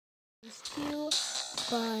used to,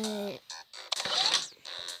 but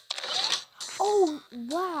oh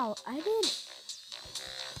wow, I did.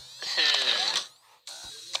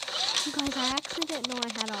 You guys, I actually didn't know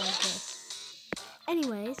I had all of this.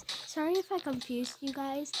 Anyways, sorry if I confused you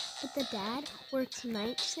guys, but the dad works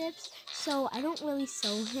night shifts, so I don't really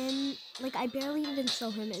show him. Like, I barely even show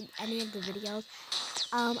him in any of the videos.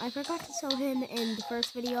 I forgot to show him in the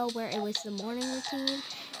first video where it was the morning routine.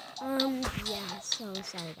 Yeah, so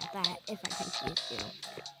sorry about that if I confused you.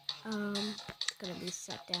 It's gonna be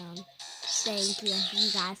shut down. Thank you.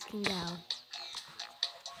 You guys can go.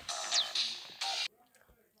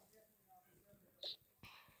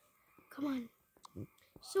 Come on.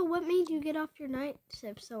 So what made you get off your night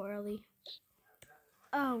shift so early?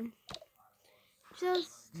 Oh,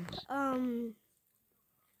 just, I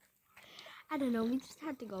don't know. We just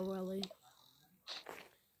had to go early.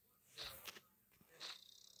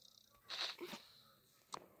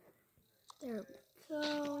 There we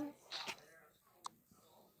go.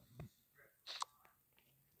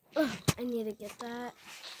 Ugh, I need to get that.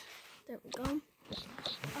 There we go.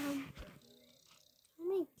 Let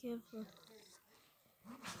me give a...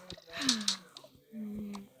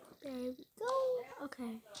 There we go.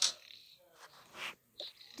 Okay.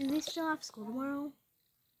 Do they still have school tomorrow?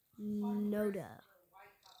 No, duh.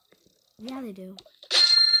 Yeah, they do.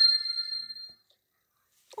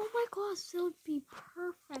 Oh my gosh, this would be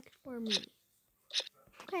perfect for me.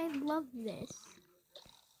 Okay, love this.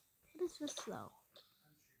 What is this though?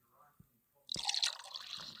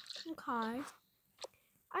 Okay.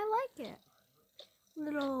 I like it.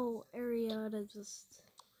 Little area to just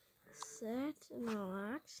sit and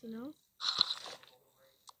relax, you know?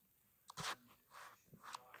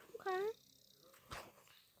 Okay.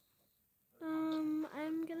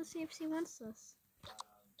 I'm gonna see if she wants this.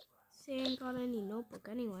 She ain't got any notebook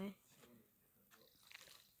anyway.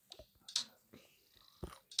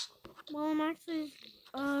 Well, I'm actually,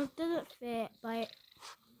 doesn't fit, but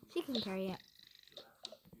she can carry it.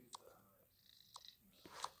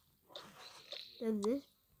 Does this?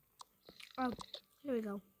 Oh, here we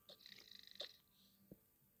go.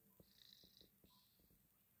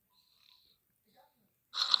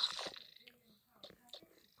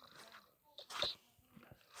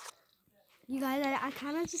 You guys, I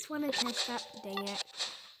kind of just want to test that. Dang it.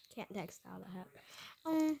 Can't text out of that.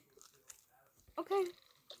 Okay.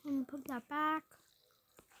 I'm gonna put that back.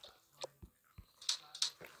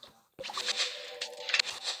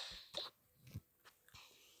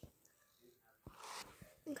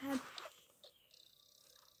 Okay.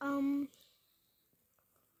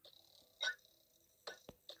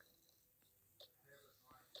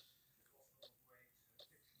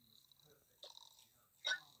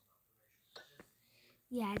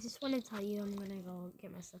 Yeah, I just want to tell you I'm gonna go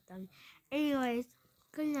get my stuff done. Anyways,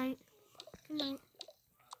 good night. Good night.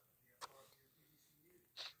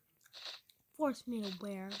 Forced me to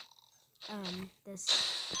wear this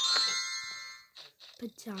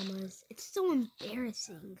pajamas. It's so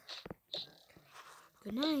embarrassing.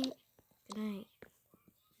 Good night. Good night.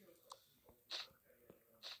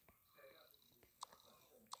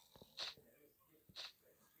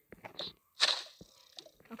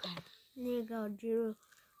 Okay. There you go, Drew.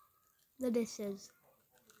 The dishes.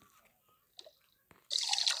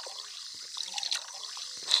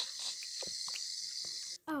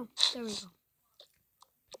 Oh, there we go.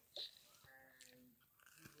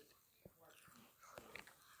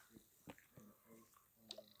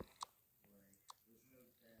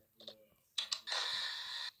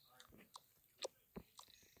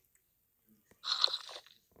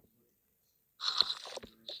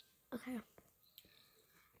 Okay.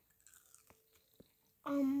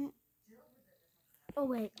 Oh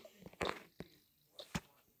wait.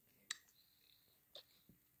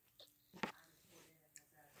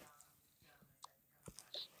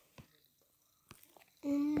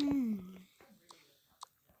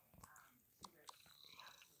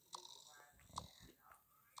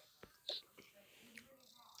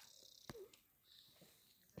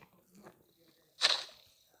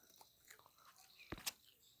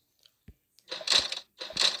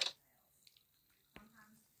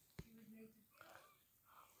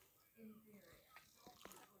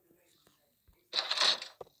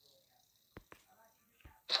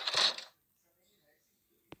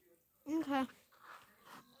 Okay.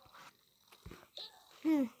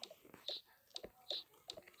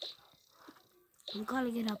 I'm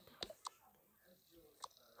gonna get up.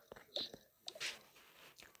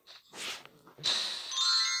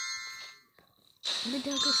 I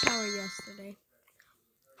took a shower yesterday.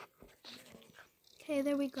 Okay,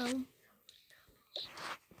 there we go.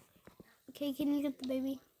 Okay, can you get the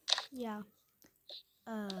baby? Yeah.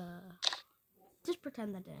 Just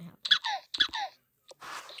pretend that didn't happen.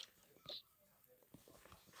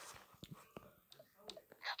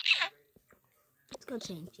 Let's go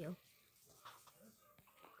change you.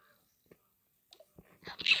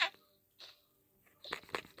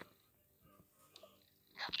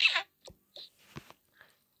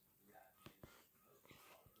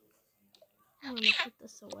 I'm gonna put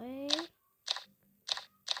this away.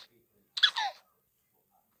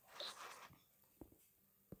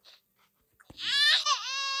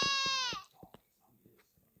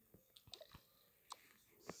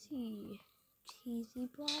 See, cheesy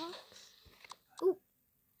blocks. Oh,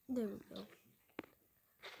 there we go.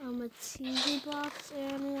 A cheesy box,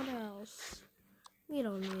 and what else? We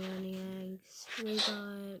don't need any eggs. We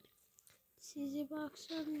got cheesy box,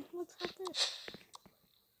 and let's have this.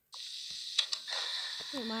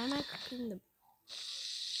 Wait, why am I cooking the...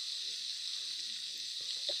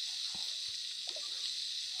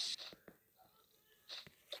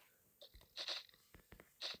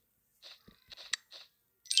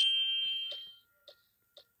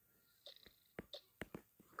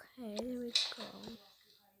 Okay, there we go.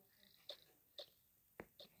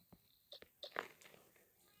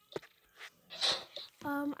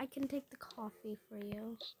 I can take the coffee for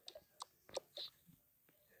you.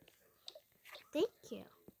 Thank you.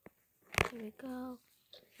 Here we go.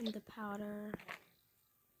 And the powder.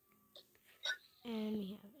 And we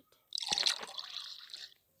have it.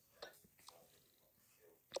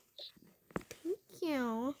 Thank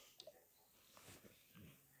you.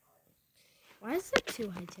 Why is there 2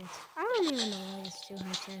 high chairs? I don't even know why there's 2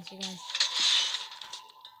 high chairs, you guys.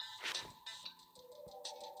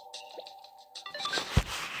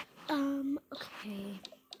 Okay.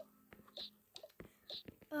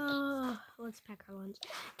 Let's pack our lunch.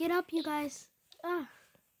 Get up, you guys. Hi,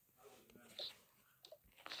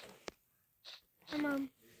 Mom.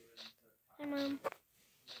 Hi, Mom.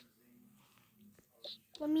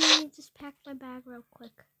 Let me just pack my bag real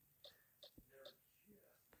quick.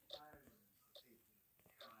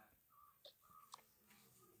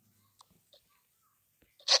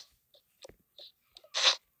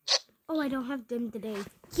 Oh, I don't have dim today.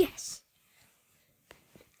 Yes!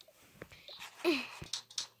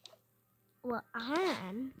 Well,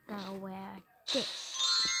 I'm gonna wear this.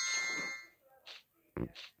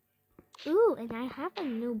 Ooh, and I have a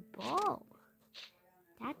new ball.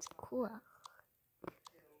 That's cool.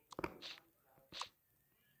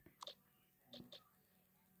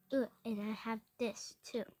 Ooh, and I have this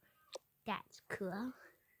too. That's cool.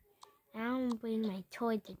 I don't bring my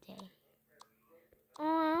toy today. Oh,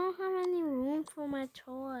 I don't have any room for my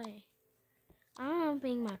toy. I don't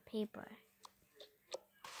bring my paper.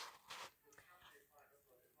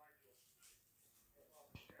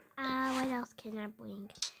 What else can I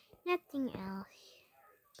bring? Nothing else.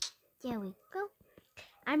 There we go.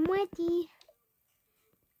 I'm ready.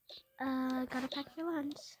 Gotta pack your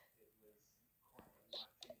lunch.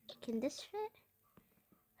 Can this fit?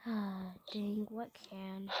 Dang, what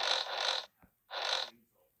can?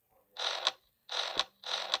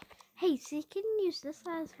 Hey, so you can use this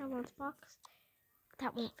as her lunchbox.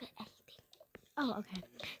 That won't fit anything. Oh, okay.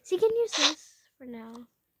 So you can use this for now.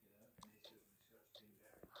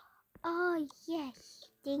 Oh, yes.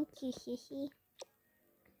 Thank you, Sissy.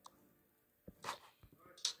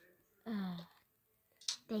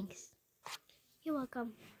 Thanks. You're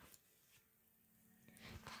welcome.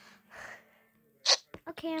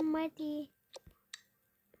 Okay, I'm ready.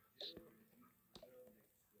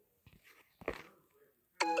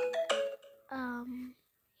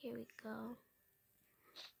 Here we go.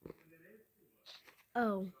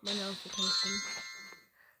 Oh, my notification.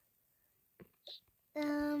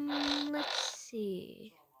 Let's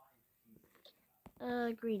see.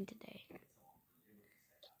 Green today.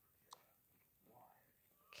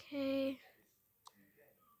 Okay.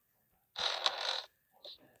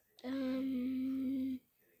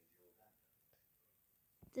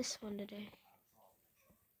 This one today.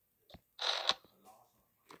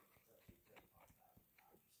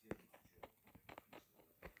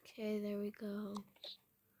 Okay, there we go.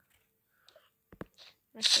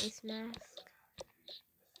 My face mask.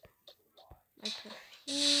 My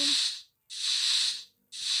perfume.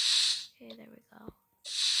 Okay, there we go.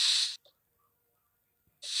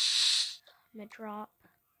 My drop.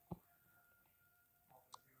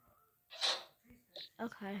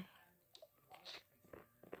 Okay.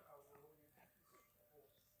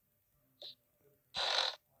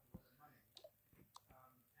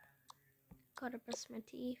 Gotta brush my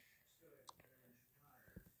teeth.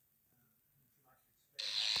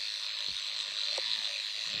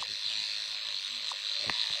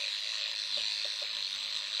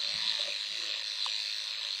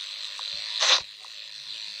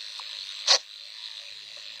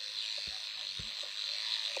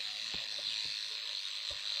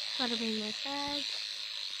 Gotta bring my bag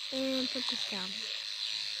and put this down.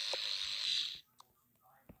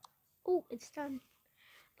 Oh, it's done.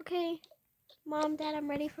 Okay, Mom, Dad, I'm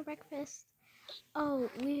ready for breakfast. Oh,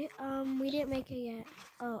 we didn't make it yet.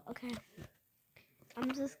 Oh, okay.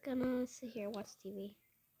 I'm just gonna sit here and watch TV.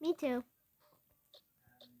 Me too.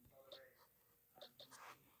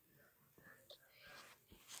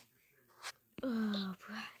 Ugh,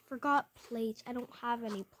 I forgot plates. I don't have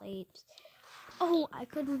any plates. Oh, I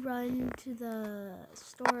could run to the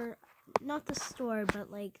store. Not the store, but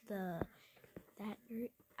like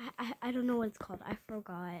I don't know what it's called. I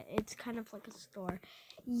forgot. It's kind of like a store.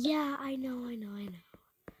 Yeah, I know.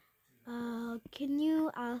 Can you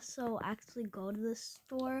also actually go to the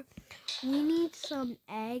store? We need some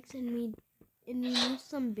eggs and we need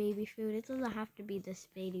some baby food. It doesn't have to be this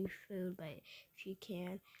baby food, but if you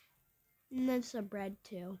can. And then some bread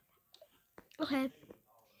too. Okay.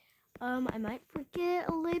 I might forget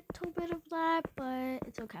a little bit of that, but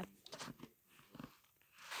it's okay.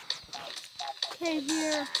 Okay,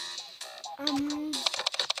 here.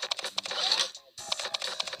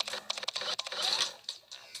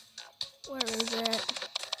 Where is it?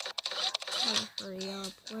 Oh, hurry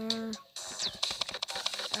up. Where?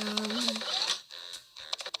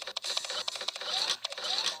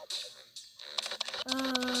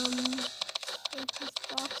 Where's this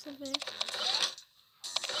box of it?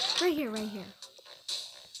 Right here.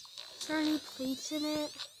 Is there any plates in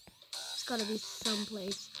it? There's gotta be some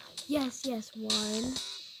plates. Yes, one.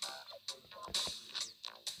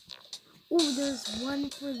 Oh, there's one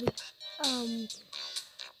for the, dang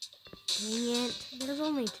it. There's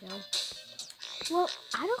only two. Well,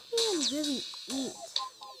 I don't even really eat.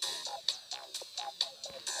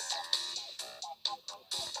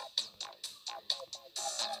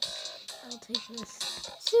 I'll take this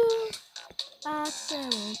too.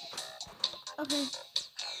 Excellent. Okay.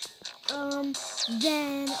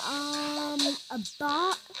 Then, a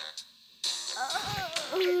bot.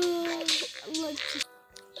 Let's just.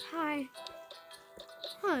 Hi,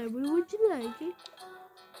 what would you like?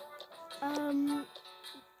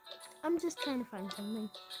 I'm just trying to find something.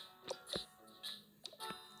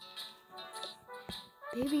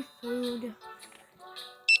 Baby food.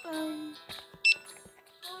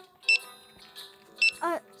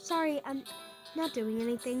 Sorry, I'm not doing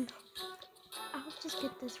anything. I'll just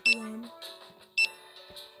get this for them.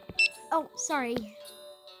 Oh, sorry.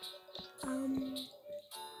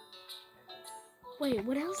 Wait,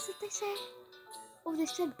 what else did they say? Oh, they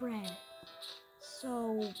said bread.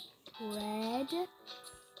 So, bread,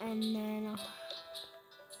 and then,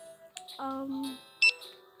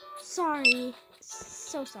 sorry.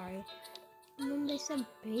 So sorry. And then they said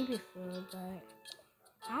baby food, but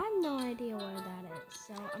I have no idea where that is.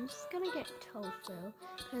 So, I'm just gonna get tofu,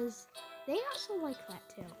 because they also like that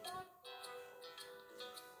too.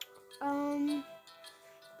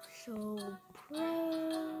 So,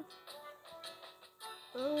 bread.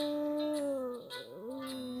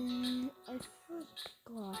 I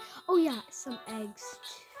forgot. Oh yeah, some eggs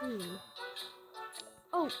too.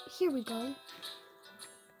 Oh, here we go.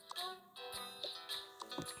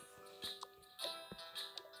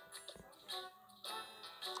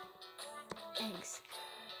 Eggs.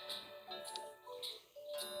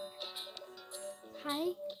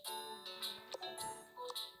 Hi.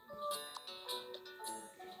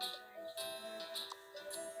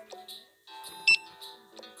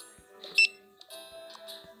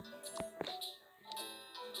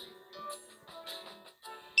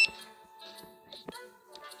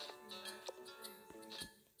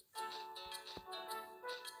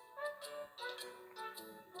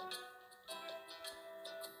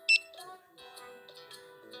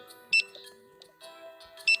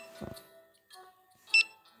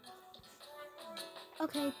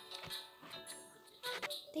 Okay.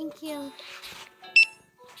 Thank you.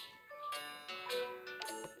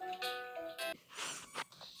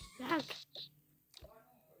 Back.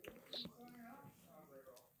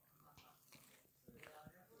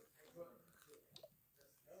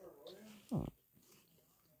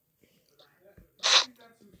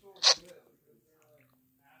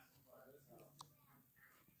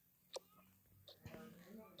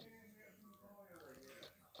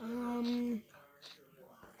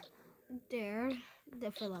 There.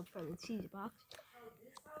 The fill up for the cheese box.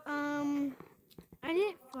 I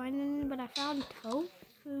didn't find any, but I found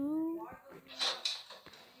tofu.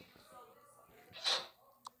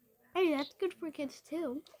 Hey, that's good for kids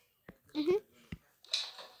too.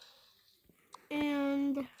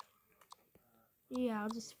 And yeah, I'll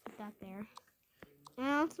just put that there. And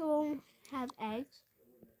I also have eggs.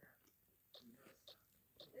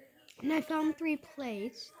 And I found 3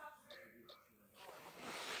 plates.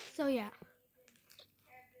 So yeah.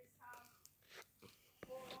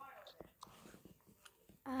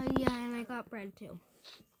 Yeah, and I got bread too.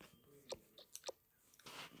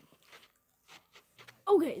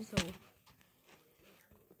 Okay, so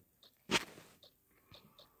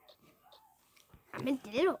I'm in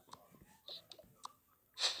diddle.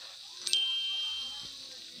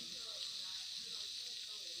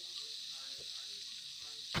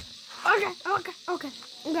 Okay.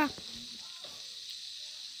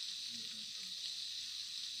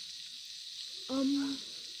 Um.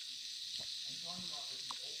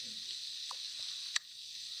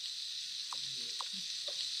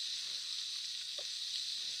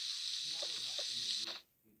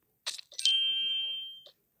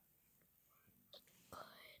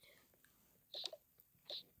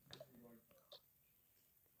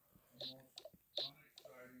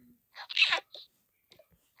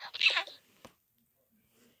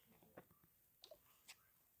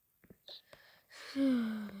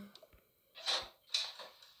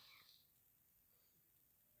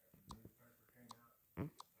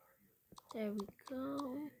 There we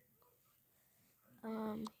go.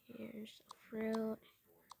 Here's a fruit.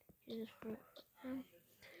 Here's a fruit.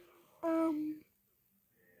 Um.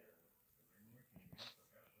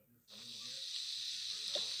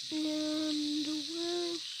 And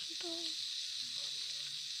where should I?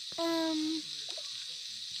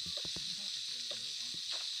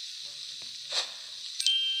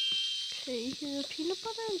 Okay, here's a peanut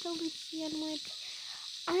butter and jelly sandwich.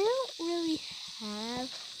 I don't really have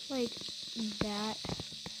like that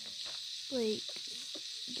like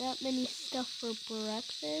that many stuff for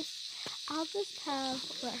breakfast. I'll just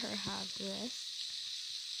let her have this.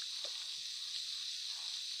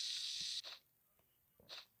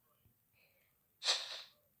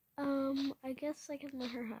 I guess I can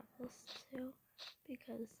let her have this too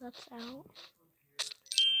because that's out.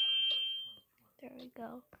 There we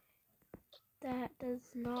go. That does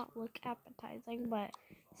not look appetizing, but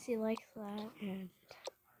she likes that, and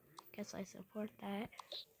I guess I support that.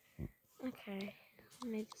 Okay,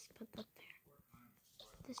 let me just put that there.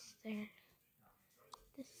 This there.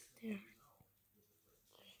 This there.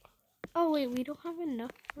 Oh wait, we don't have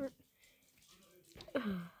enough for...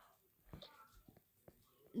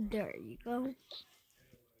 There you go.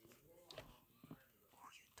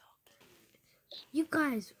 You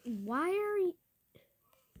guys, why are you...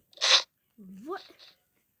 What?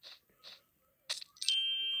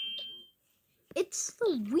 It's the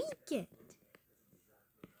weekend.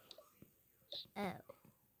 Oh.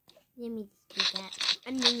 Let me just do that.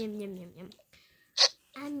 Yum. Let me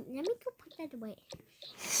go put that away.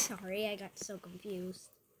 Sorry, I got so confused.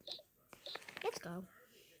 Let's go.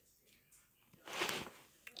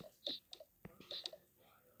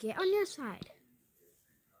 Get on your side.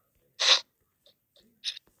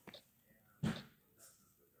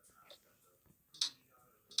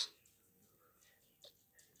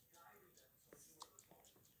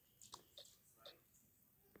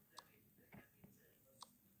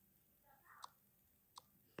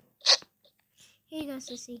 Here you go,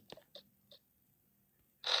 sissy.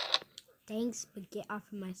 Thanks, but get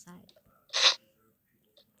off of my side.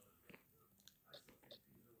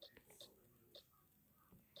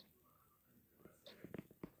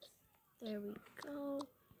 There we go.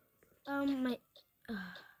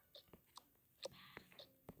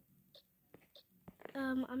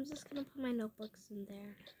 I'm just gonna put my notebooks in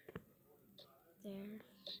there. And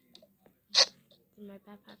my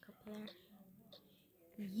backpack up there.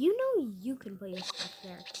 You know you can put your stuff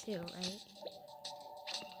there too, right?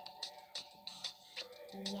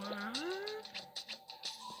 Yeah?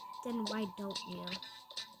 Then why don't you?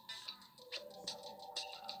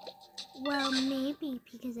 Well, maybe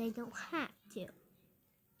because I don't have to.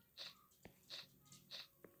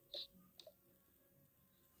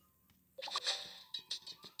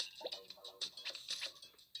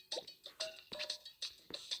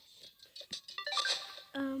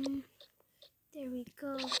 There we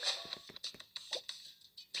go.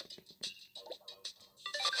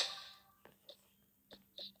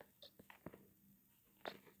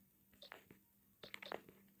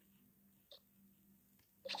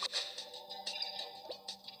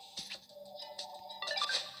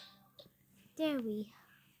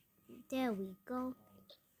 There we go.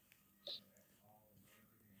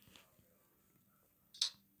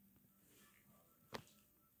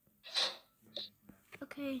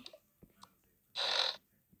 Okay.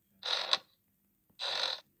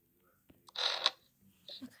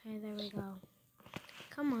 Okay, there we go.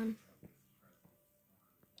 Come on.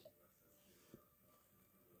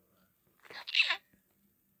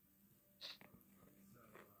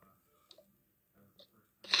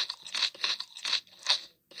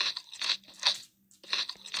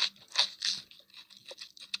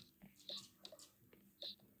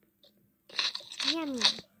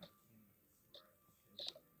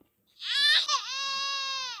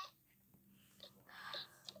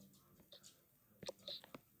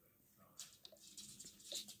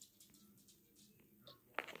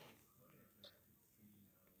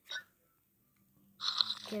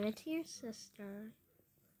 give it to your sister.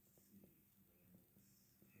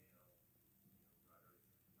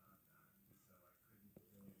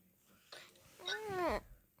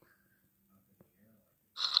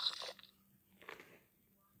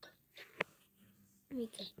 Let me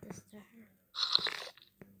give this to her.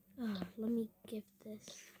 Oh, let me give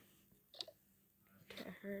this to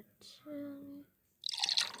her too.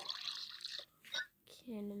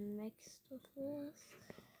 Kind of mixed with this.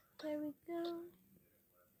 There we go.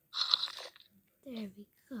 There we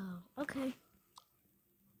go. Okay.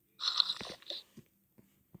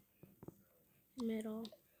 Middle.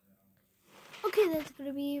 Okay, that's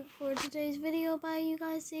gonna be for today's video. Bye, you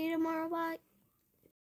guys. See you tomorrow. Bye.